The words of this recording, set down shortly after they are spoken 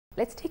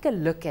Let's take a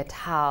look at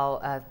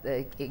how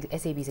the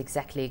SAB is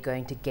exactly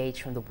going to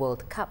gauge from the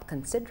World Cup,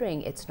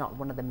 considering it's not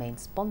one of the main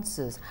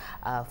sponsors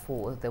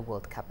for the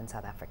World Cup in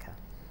South Africa.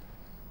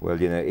 Well,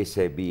 you know,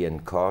 SAB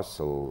and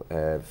Castle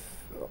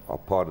are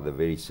part of the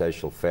very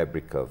social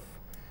fabric of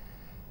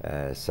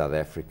South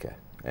Africa.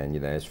 And, you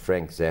know, as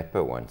Frank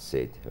Zappa once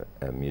said,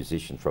 a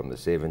musician from the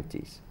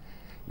 70s,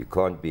 you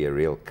can't be a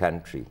real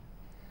country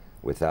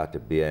without a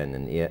beer and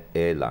an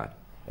airline.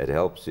 It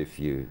helps if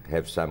you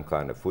have some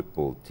kind of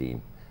football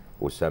team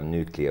or some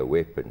nuclear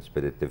weapons,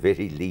 but at the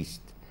very least,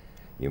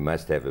 you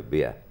must have a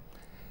beer.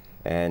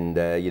 And,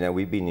 you know,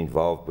 we've been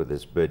involved with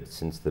this bid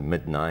since the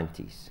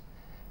mid-90s.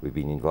 We've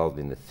been involved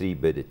in the 3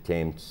 bid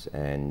attempts,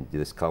 and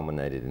this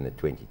culminated in the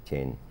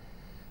 2010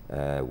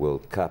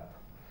 World Cup.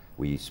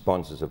 We're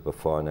sponsors of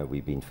Bafana.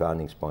 We've been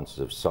founding sponsors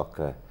of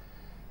soccer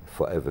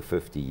for over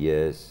 50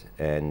 years,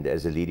 and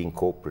as a leading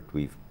corporate,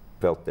 we've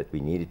felt that we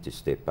needed to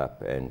step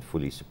up and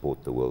fully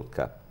support the World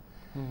Cup.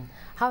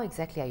 How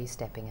exactly are you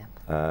stepping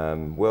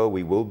up? Well,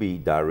 we will be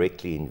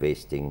directly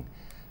investing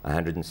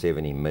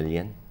 170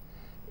 million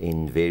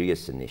in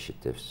various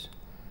initiatives,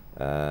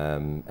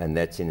 and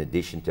that's in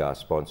addition to our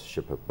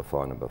sponsorship of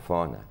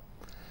Bafana.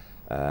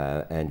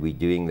 And we're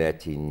doing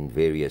that in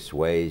various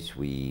ways.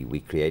 We're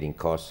creating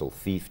castle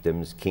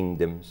fiefdoms,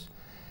 kingdoms,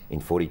 in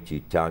 42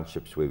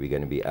 townships where we're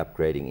going to be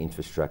upgrading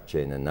infrastructure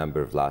in a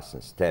number of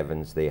licensed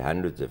taverns. There are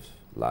hundreds of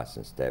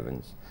licensed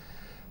taverns.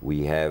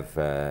 We have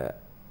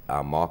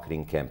our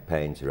marketing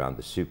campaigns around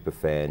the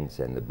superfans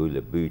and the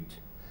Bula Boot.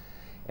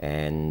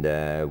 And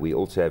we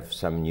also have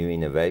some new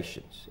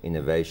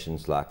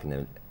innovations like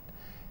an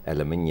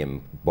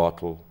aluminium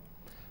bottle,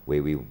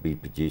 where we will be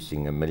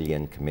producing 1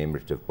 million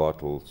commemorative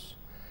bottles.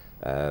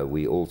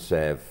 We also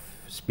have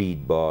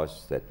speed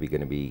bars that we're going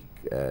to be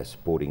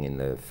supporting in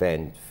the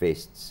fan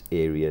fests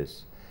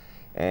areas.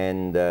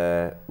 And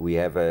we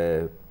have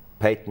a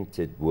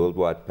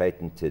worldwide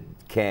patented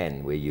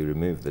can where you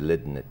remove the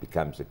lid and it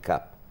becomes a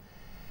cup.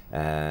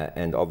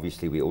 And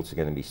obviously we're also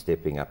going to be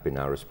stepping up in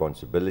our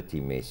responsibility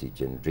message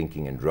and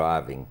drinking and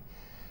driving,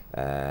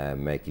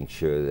 making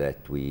sure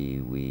that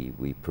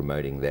we're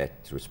promoting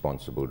that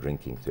responsible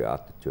drinking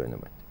throughout the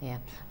tournament. Yeah.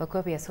 Well,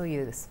 Kobe, I saw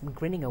you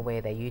grinning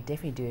away there. You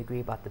definitely do agree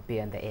about the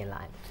beer and the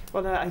airline.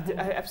 Well, no, I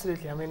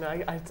absolutely. I mean,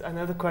 I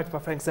know the quote by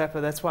Frank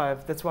Zappa. That's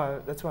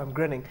why I'm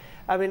grinning.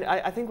 I mean,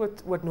 I think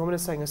what Norman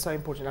is saying is so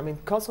important. I mean,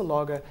 Castle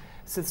Lager,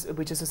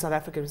 which is a South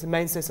African, it's a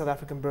mainstay South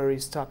African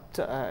breweries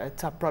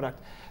type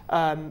product,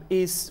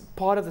 is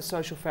part of the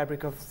social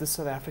fabric of the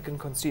South African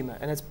consumer,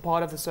 and it's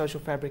part of the social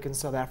fabric in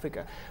South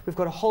Africa. We've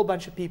got a whole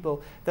bunch of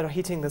people that are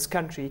hitting this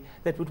country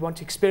that would want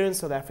to experience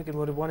South Africa and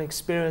would want to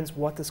experience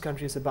what this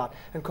country is about.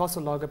 And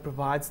Castle Lager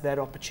provides that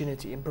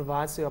opportunity, and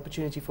provides the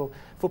opportunity for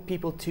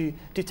people to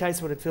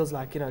taste what it feels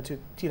like,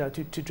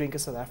 to drink a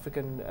South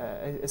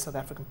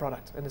African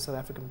product and a South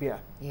African beer.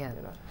 Yeah.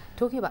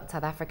 Talking about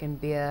South African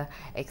beer,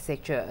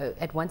 etc.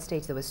 At one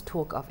stage there was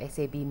talk of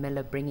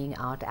SABMiller bringing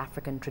out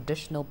African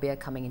traditional beer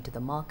coming into the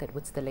market.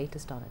 What's the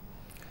latest on it?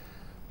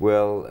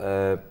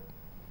 Well,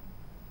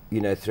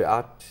 you know,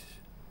 throughout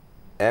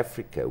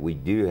Africa we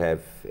do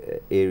have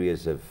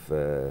areas of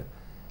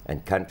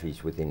and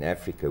countries within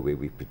Africa where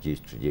we produce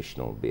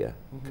traditional beer,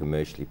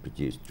 commercially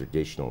produced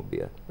traditional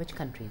beer. Which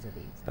countries are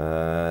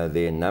these?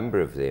 There are a number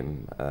of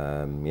them.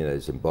 You know,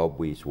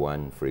 Zimbabwe's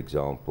one, for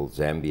example.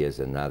 Zambia's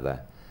another,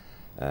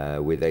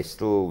 where they're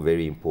still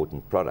very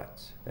important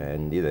products.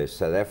 And, you know,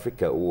 South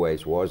Africa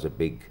always was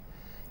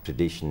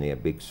traditionally a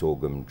big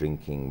sorghum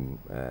drinking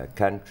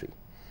country.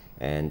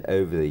 And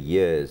over the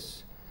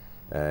years,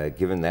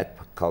 given that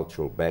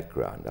cultural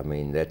background, I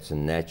mean, that's a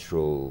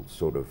natural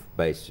sort of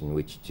base in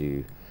which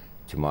to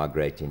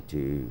migrate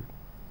into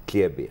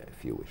clear beer,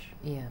 if you wish.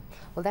 Yeah,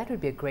 well, that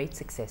would be a great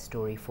success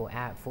story for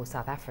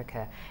South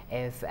Africa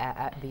if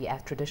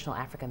the traditional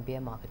African beer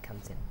market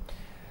comes in.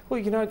 Well,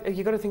 you know,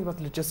 you got to think about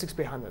the logistics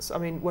behind this. I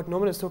mean, what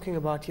Norman is talking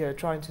about here,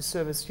 trying to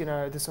service, you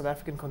know, the South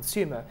African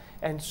consumer,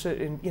 and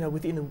you know,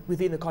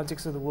 within the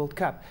context of the World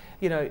Cup,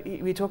 you know,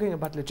 we're talking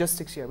about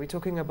logistics here. We're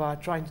talking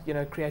about trying, you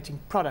know, creating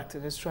product,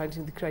 and it's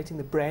creating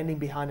the branding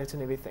behind it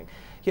and everything.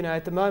 You know,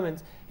 at the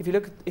moment, if you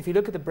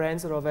look at the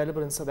brands that are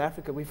available in South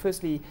Africa, we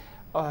firstly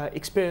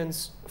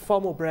experience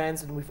far more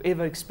brands than we've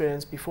ever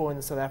experienced before in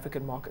the South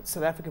African market.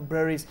 South African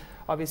breweries,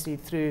 obviously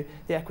through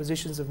the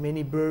acquisitions of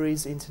many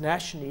breweries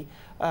internationally,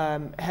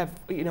 have,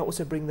 you know,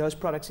 also bring those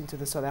products into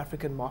the South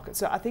African market.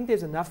 So I think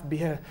there's enough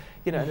beer,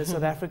 you know, in the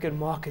South African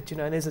market, you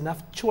know, and there's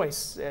enough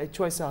choice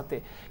out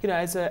there. You know,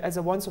 as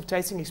a once-off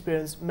tasting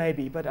experience,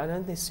 maybe, but I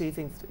don't necessarily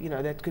think, you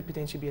know, that could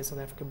potentially be a South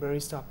African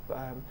breweries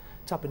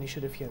type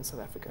initiative here in South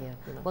Africa. Yeah.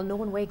 You know. Well,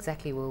 Norman, where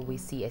exactly will we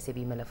see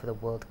SABMiller for the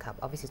World Cup?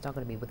 Obviously, it's not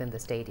going to be within the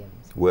stadiums.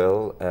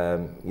 Well,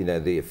 you know,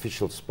 the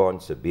official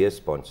sponsor, beer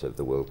sponsor of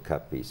the World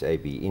Cup is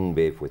AB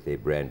InBev with their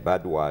brand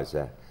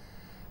Budweiser.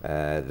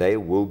 They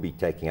will be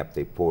taking up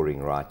their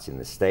pouring rights in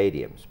the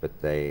stadiums,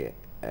 but they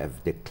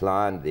have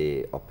declined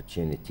their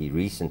opportunity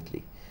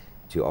recently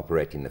to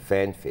operate in the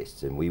fan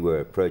fests, and we were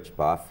approached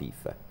by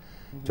FIFA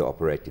to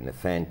operate in the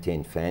Fan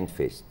 10 Fan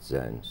Fest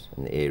zones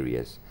and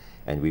areas.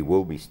 and we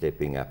will be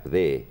stepping up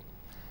there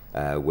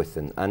with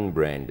an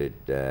unbranded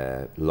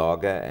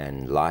lager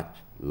and light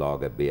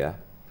lager beer.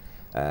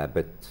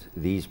 But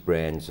these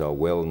brands are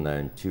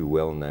two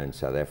well-known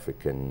South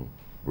African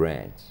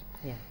brands.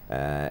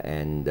 Yeah.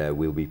 And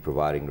we'll be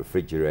providing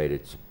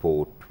refrigerated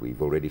support.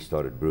 We've already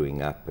started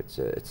brewing up. It's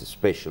a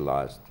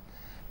specialized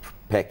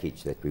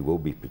package that we will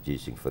be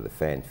producing for the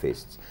fan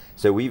fests.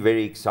 So we're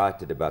very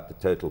excited about the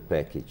total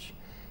package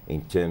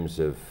in terms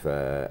of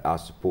our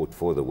support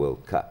for the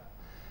World Cup.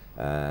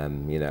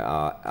 You know,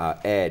 our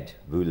ad,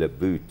 Vula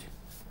Boot,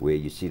 where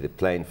you see the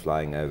plane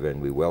flying over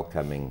and we're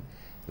welcoming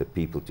the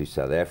people to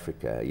South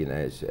Africa, you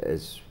know,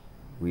 as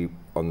we,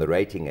 on the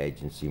rating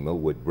agency,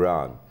 Millward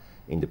Brown,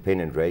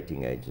 independent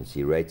rating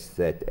agency, rates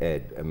that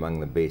ad among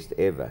the best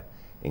ever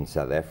in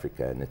South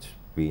Africa, and it's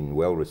been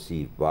well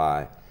received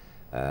by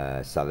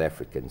South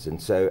Africans.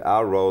 And so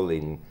our role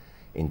in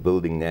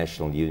building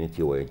national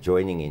unity, or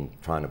joining in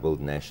trying to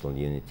build national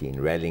unity and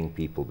rallying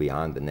people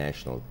behind the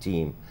national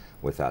team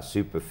with our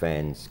Super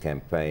Fans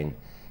campaign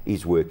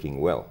is working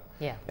well.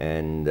 Yeah.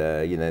 And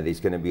you know,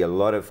 there's going to be a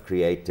lot of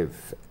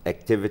creative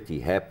activity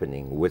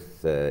happening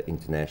with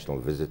international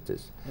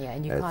visitors, yeah,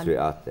 and you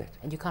throughout that.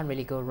 And you can't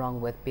really go wrong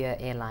with beer,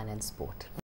 airline and sport.